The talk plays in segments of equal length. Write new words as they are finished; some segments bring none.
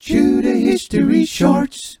Tudor History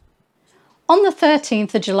Shorts. On the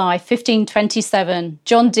 13th of July 1527,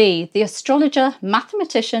 John Dee, the astrologer,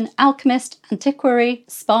 mathematician, alchemist, antiquary,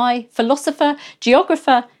 spy, philosopher,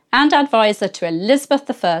 geographer, and advisor to Elizabeth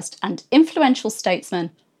I and influential statesman,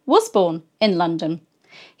 was born in London.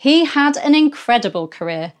 He had an incredible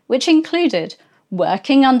career, which included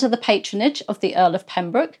working under the patronage of the Earl of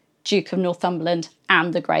Pembroke, Duke of Northumberland,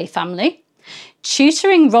 and the Grey family,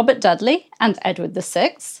 tutoring Robert Dudley and Edward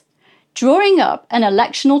VI, drawing up an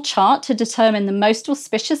electional chart to determine the most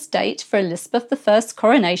auspicious date for Elizabeth I's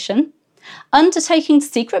coronation, undertaking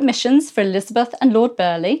secret missions for Elizabeth and Lord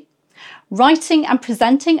Burleigh, writing and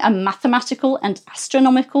presenting a mathematical and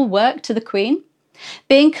astronomical work to the Queen,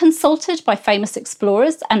 being consulted by famous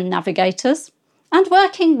explorers and navigators, and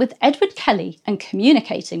working with Edward Kelly and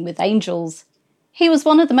communicating with angels. He was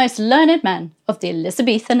one of the most learned men of the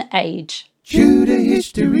Elizabethan age. Tudor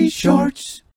History Shorts.